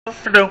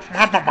No,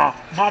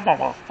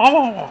 mama.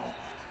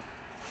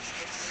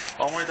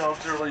 All my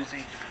dogs are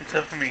lazy,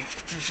 except for me.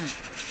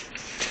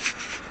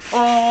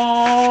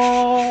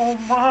 Oh,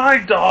 my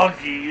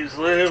doggies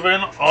live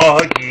in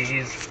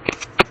Augies.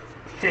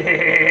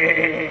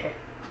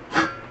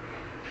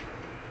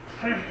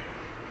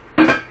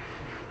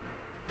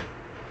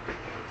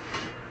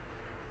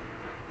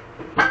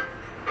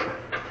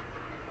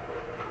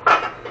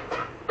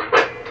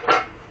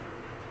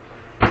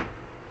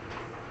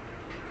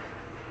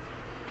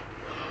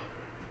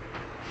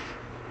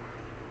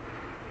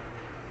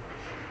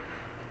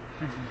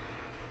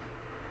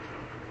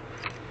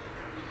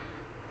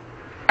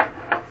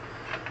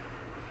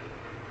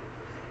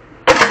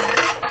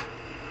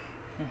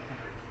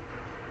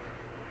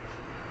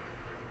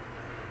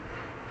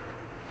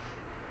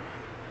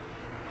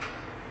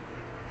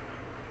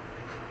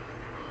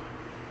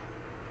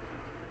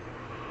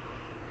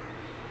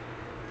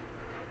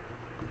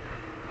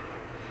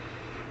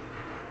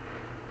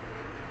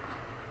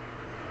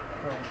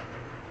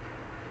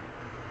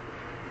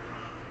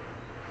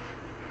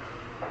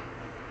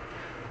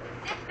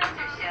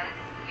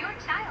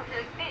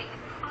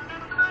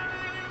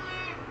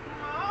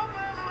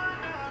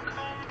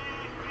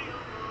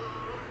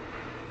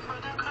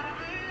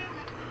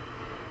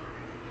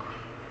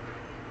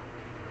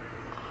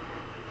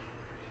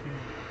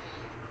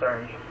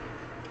 Sorry.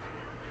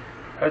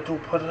 I had to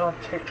put it on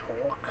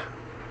TikTok.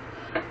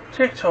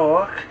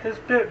 TikTok has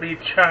bit me,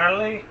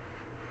 Charlie.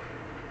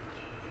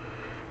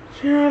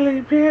 Charlie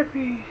bit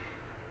me.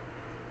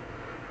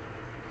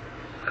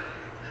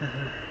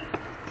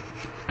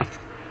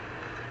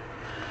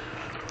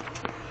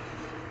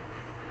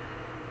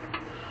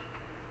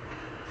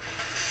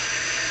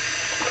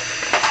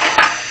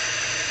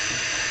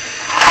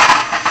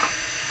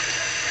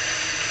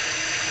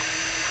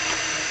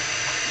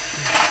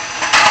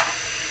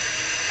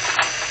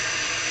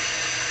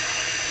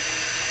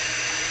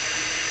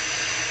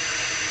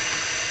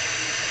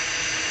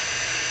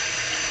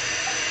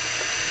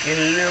 Get a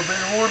little bit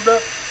warmed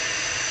up.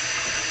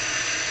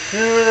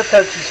 Here the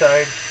Pepsi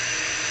side.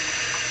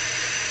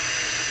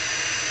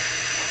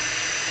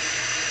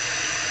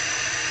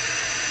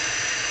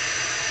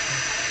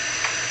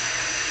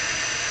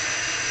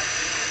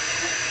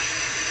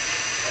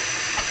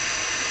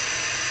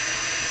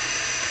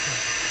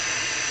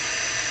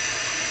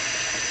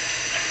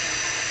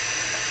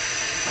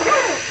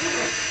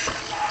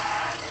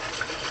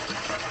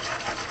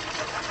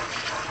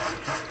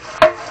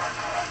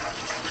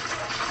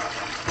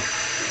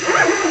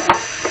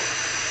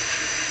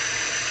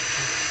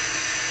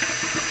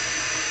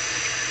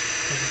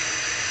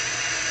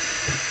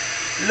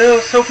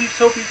 Little soapy,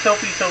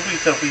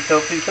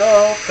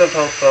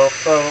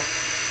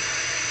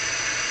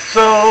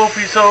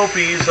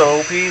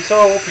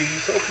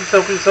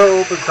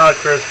 but it's not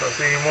Christmas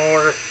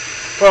anymore.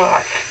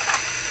 Fuck.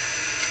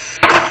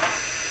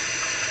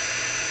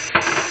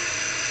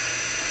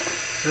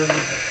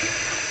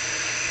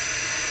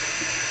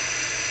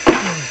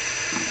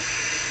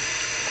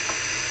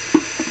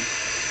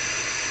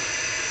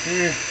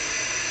 Yeah.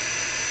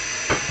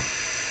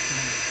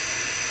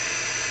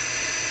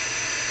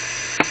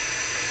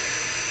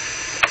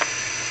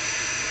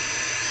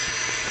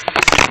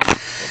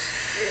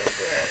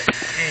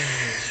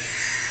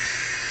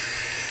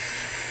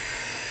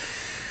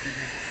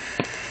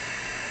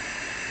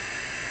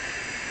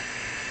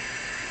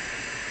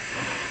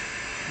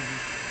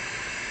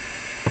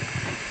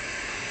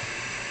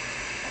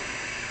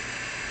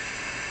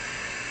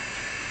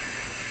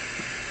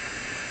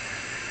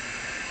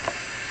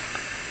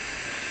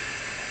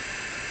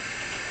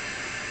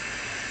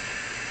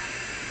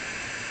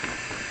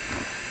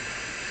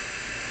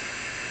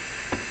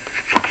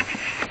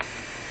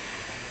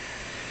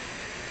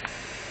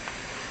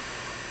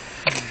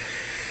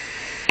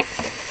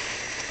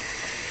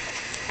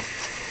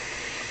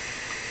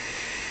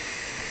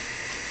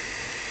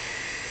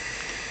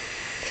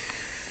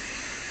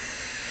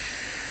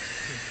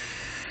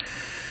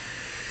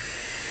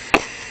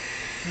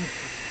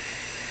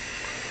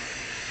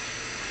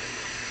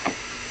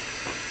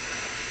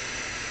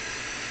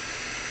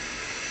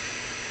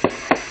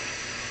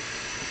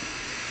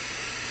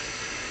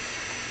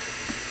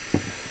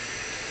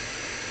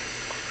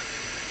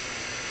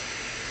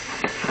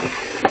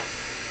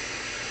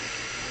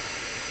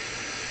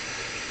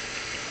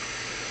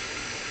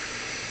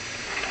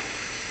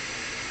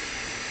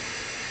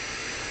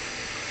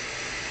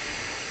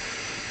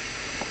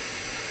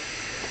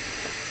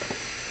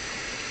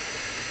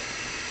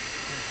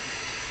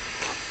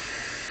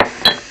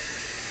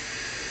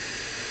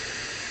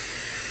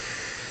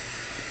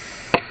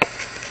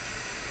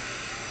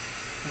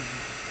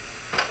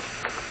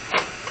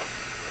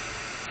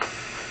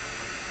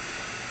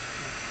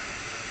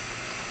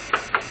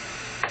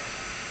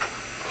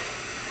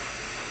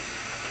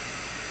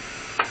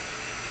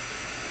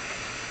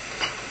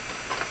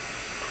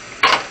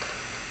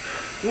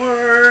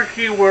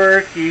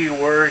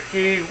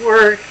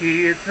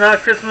 Worky, it's not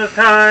Christmas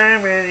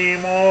time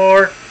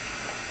anymore.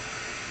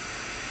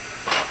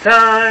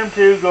 time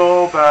to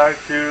go back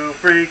to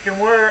freaking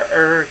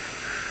work.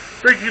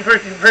 Freak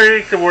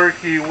the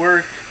worky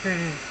work.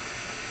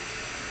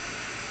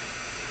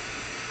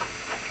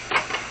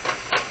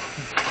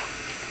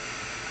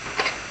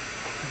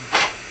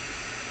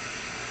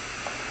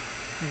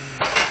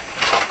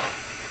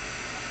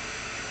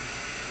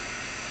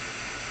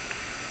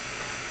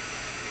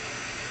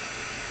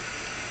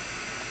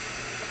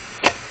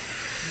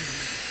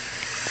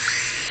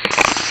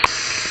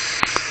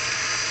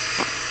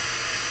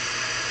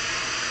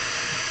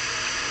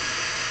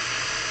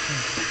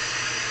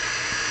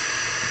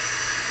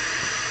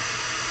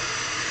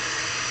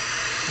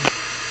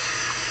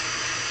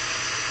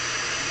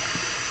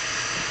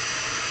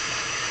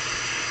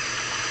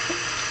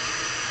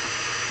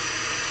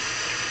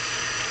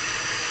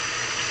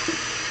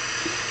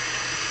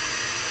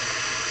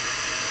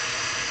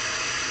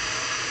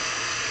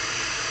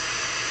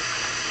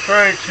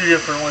 Try it 2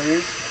 different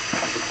ways.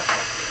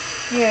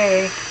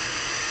 Yay.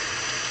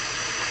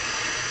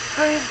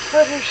 I'm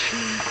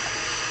Fluttershy.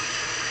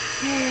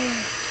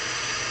 Yay.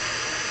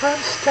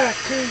 I'm stuck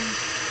doing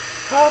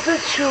all the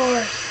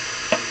chores.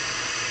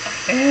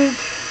 And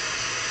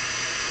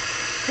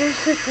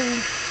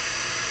basically,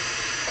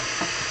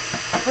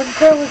 I'm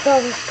done with all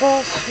this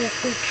bullshit.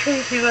 They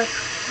treat me like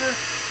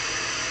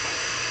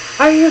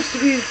I used to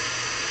be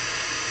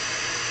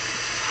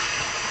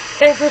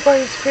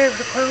everybody's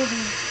favorite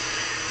pony.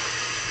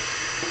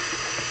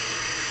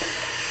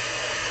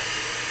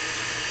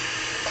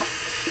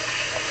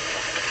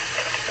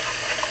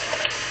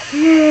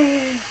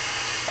 Yay!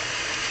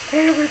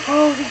 Every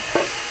pony's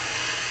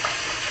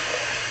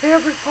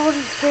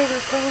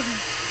favorite pony.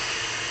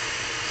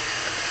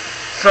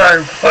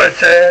 Sorry, but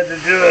I had to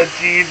do that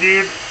to you,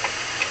 dude.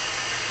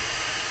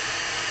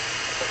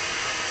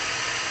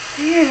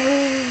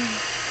 Yay!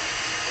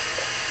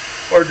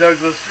 Or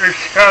Douglas,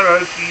 shout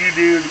out to you,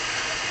 dude.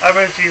 I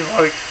bet she's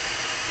like,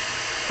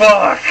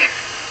 fuck.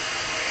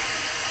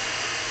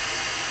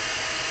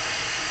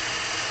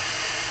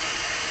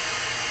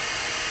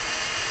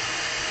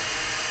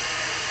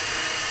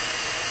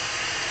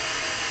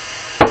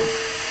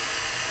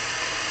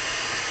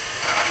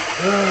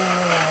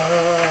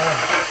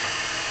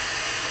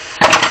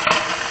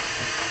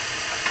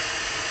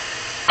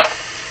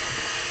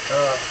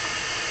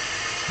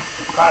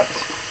 Hot.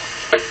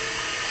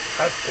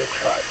 Hot bitch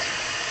hot.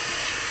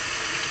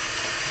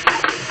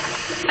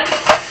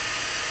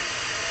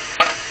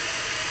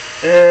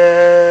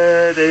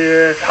 It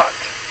is hot.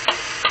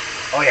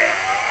 Oh yeah.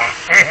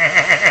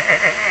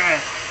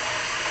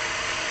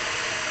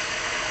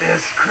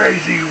 This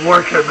crazy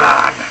working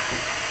man.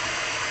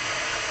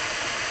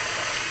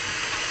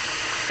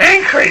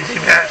 Ain't crazy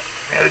man.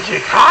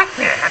 Magic hot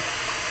man.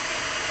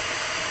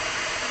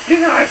 You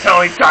know I sound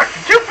like Dr.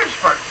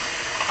 Doofenshmirtz.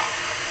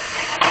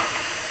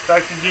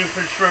 Dr.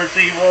 Doofenshmirtz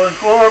Evil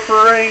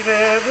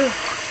Incorporated.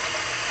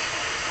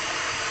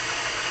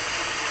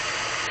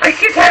 I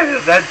get tired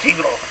of that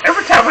jingle.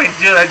 Every time I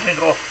do that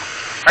jingle,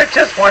 I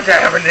just want to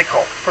have a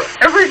nickel. For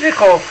every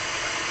nickel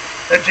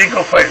that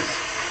jingle plays,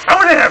 I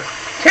want to have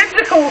 10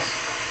 nickels.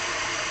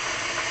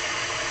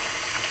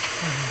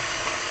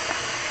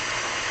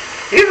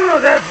 Even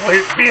though that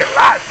would be a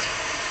lot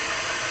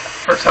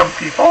for some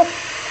people.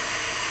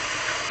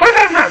 But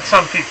I'm not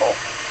some people.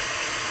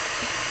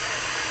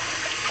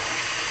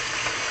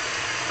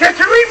 You have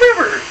to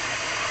remember,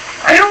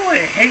 I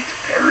only hate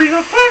Perry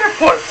the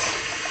Platypus.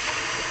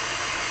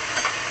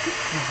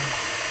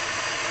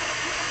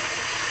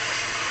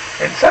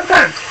 And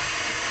sometimes,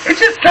 it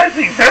just drives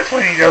me nuts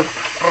when he goes,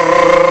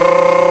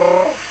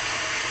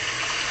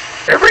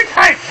 every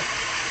time.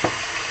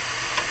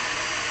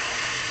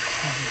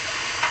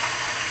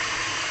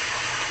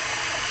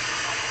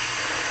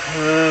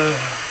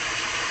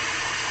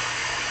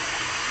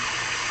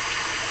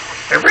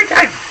 Every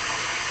time.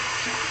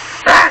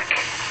 Back.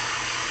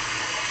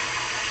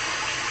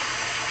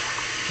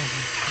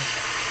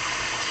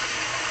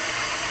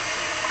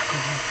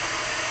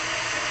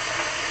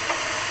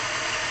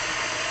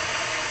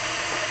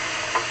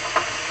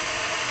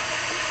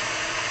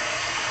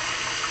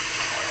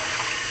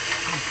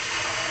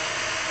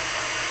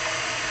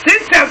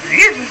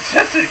 It's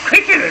just as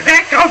quick as an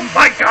act. Oh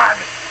my god!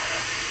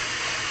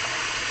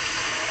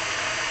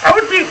 I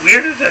would be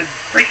weird as a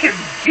freaking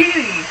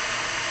genie.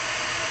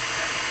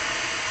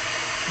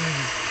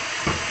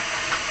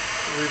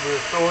 Leave the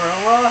door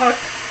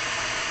unlocked.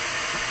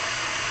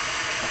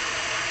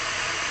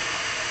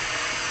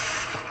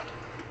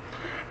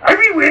 I'd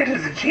be weird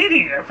as a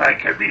genie if I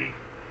could be.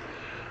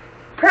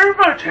 Very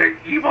much an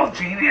evil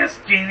genius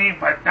genie,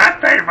 but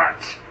not very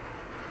much.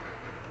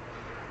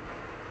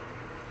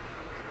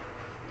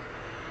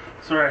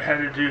 Sorry, I had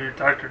to do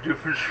Dr.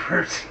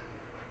 Doofenshmirtz.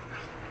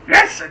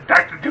 Yes,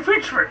 Dr.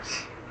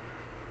 Doofenshmirtz.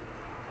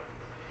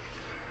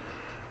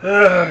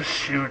 Oh,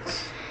 shoot.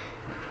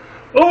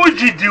 What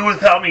would you do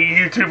without me,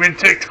 YouTube and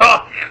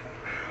TikTok?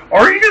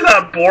 Are you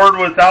that bored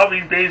without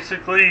me,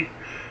 basically,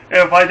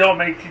 if I don't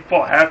make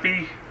people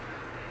happy?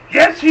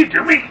 Yes, you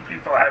do make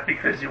people happy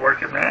because you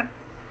work it, man.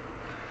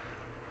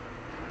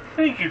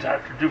 Thank you,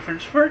 Dr.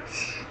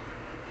 Doofenshmirtz.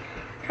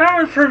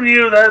 Coming from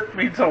you, that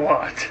means a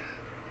lot.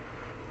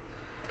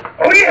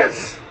 Oh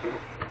yes!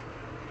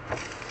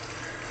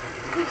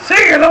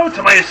 Say hello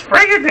to my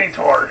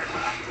Sprayinator!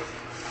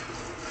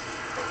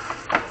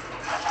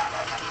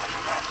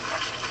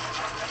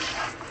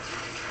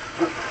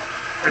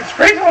 It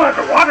sprays a lot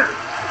of water.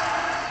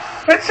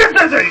 But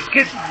sometimes I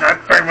get not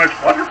very much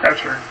water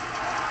pressure.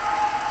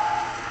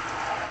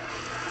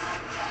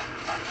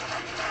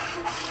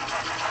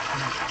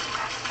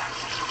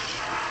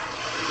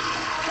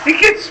 It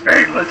gets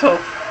very little,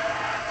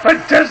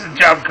 but does the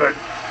job good.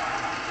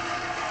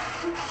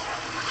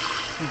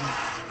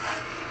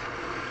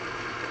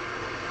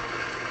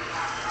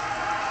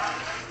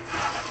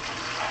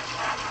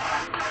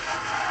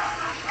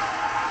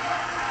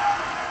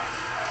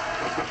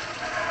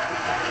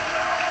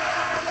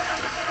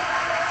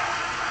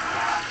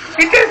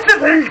 It does a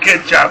very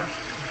good job,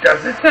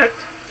 doesn't it?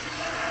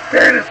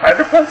 There, the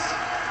platypus.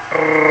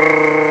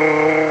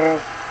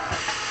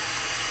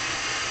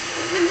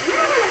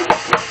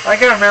 I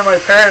can't remember my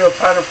parrot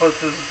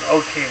platypus is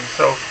okay,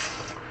 so.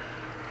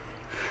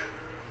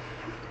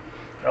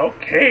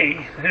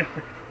 Okay.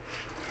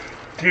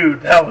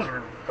 Dude, that was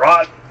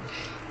rotten.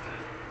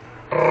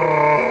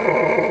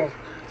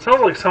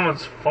 Sounds like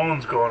someone's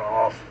phone's going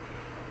off.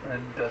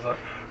 And does a.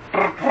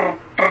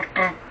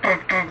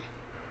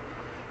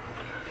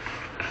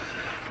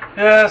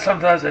 Yeah,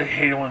 sometimes I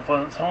hate it when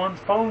someone's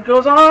phone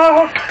goes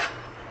off.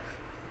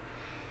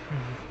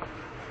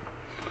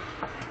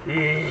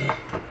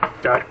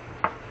 Done.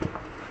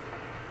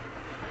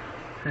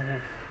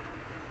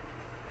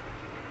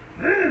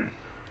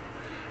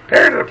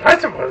 Parrot of the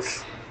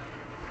platypus.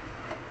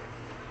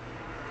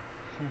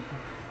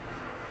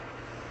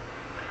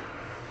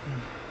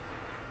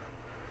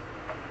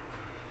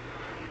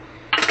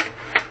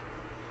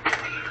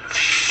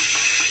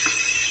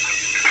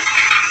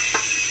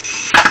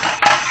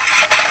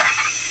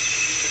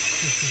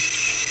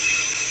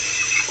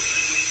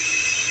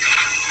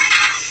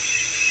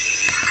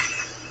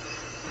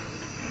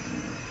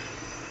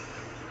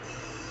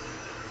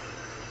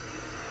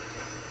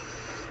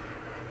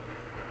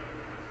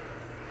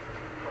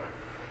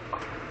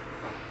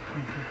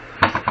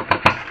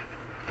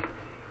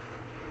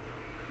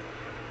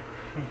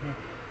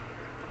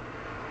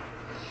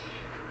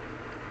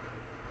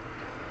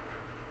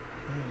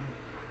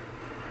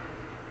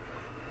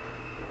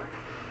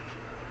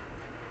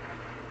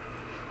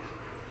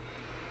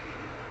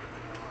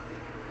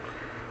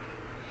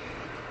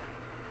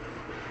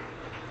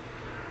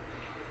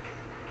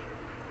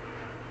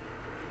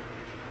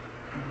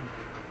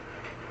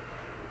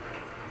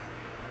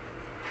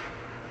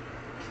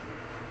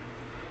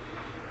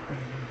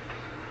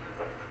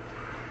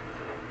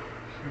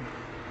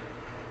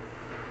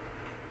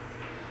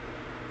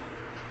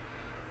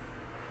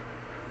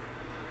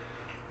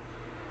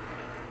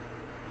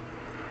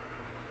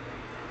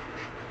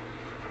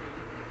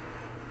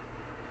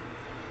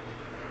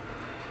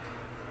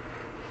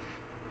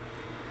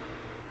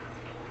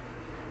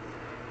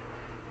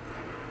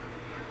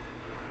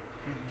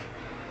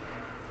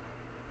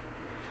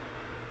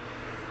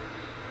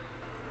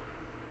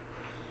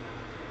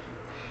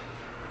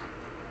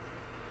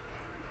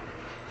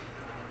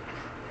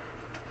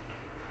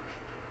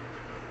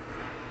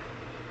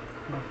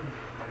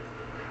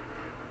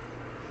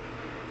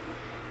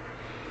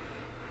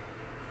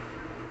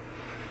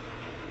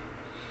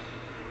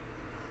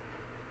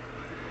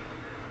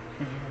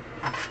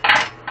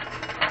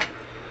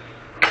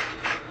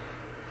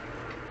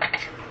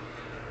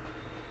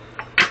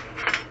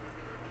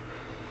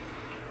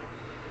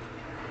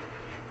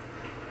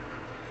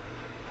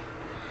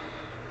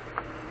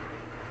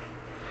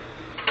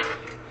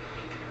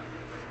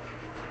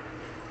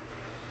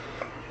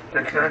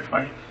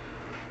 Exactly.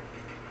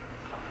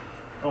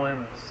 Oh, wait a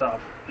minute.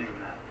 Stop doing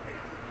that.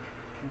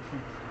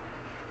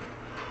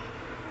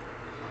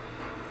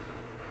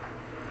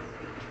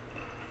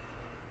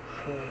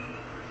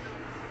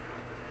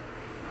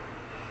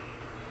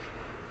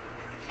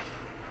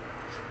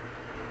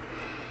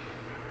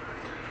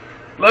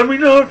 Let me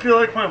know if you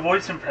like my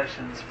voice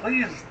impressions.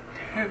 Please,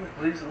 damn it,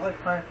 please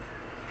like my...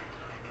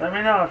 Let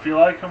me know if you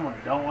like them or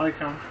you don't like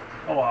them.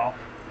 Oh well.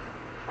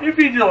 If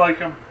you do like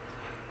them,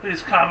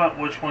 please comment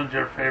which one's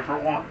your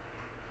favorite one.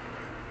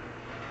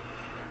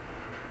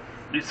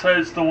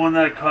 Besides the one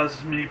that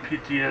causes me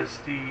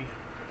PTSD,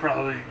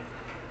 probably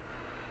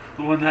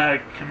the one that I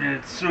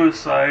committed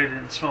suicide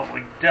and smelled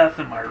like death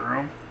in my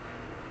room.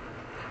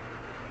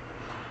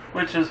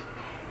 Which is,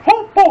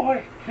 oh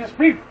boy, it's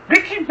me,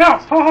 Mickey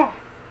Mouse, haha.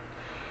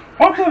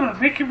 Welcome to the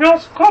Mickey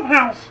Mouse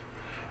Clubhouse.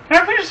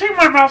 Have you seen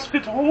my mouse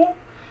control?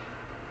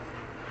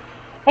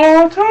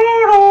 Oh,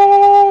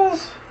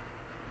 toodles!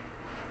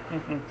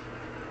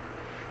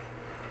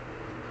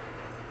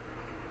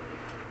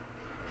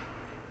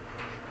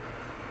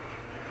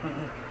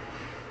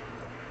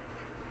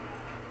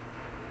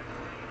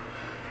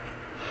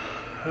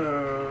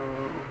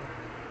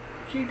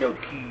 Okie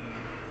dokie.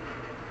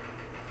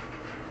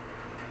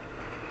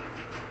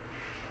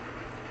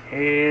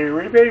 Hey,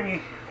 ready,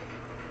 baby.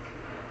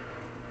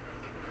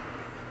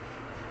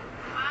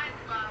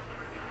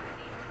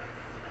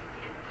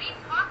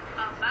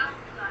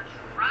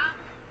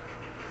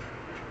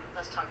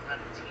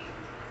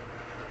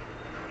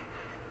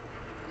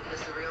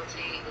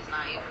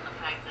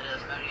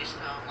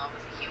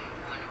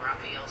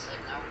 Raphael said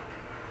no.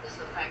 Is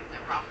the fact that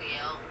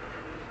Raphael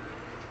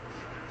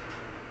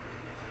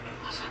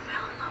also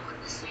fell in love with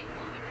the same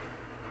woman.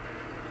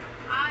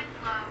 I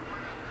love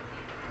when other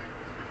people are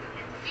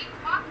and we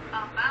talk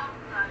about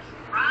the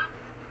drop.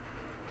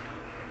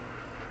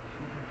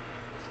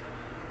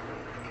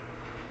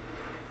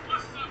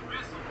 What's up,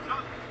 Wrestle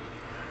Talk?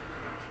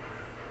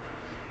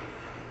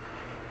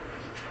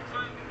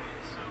 Time to get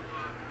so,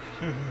 why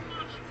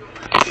don't you go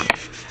ahead?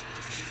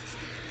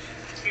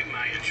 Let's get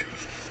my intro.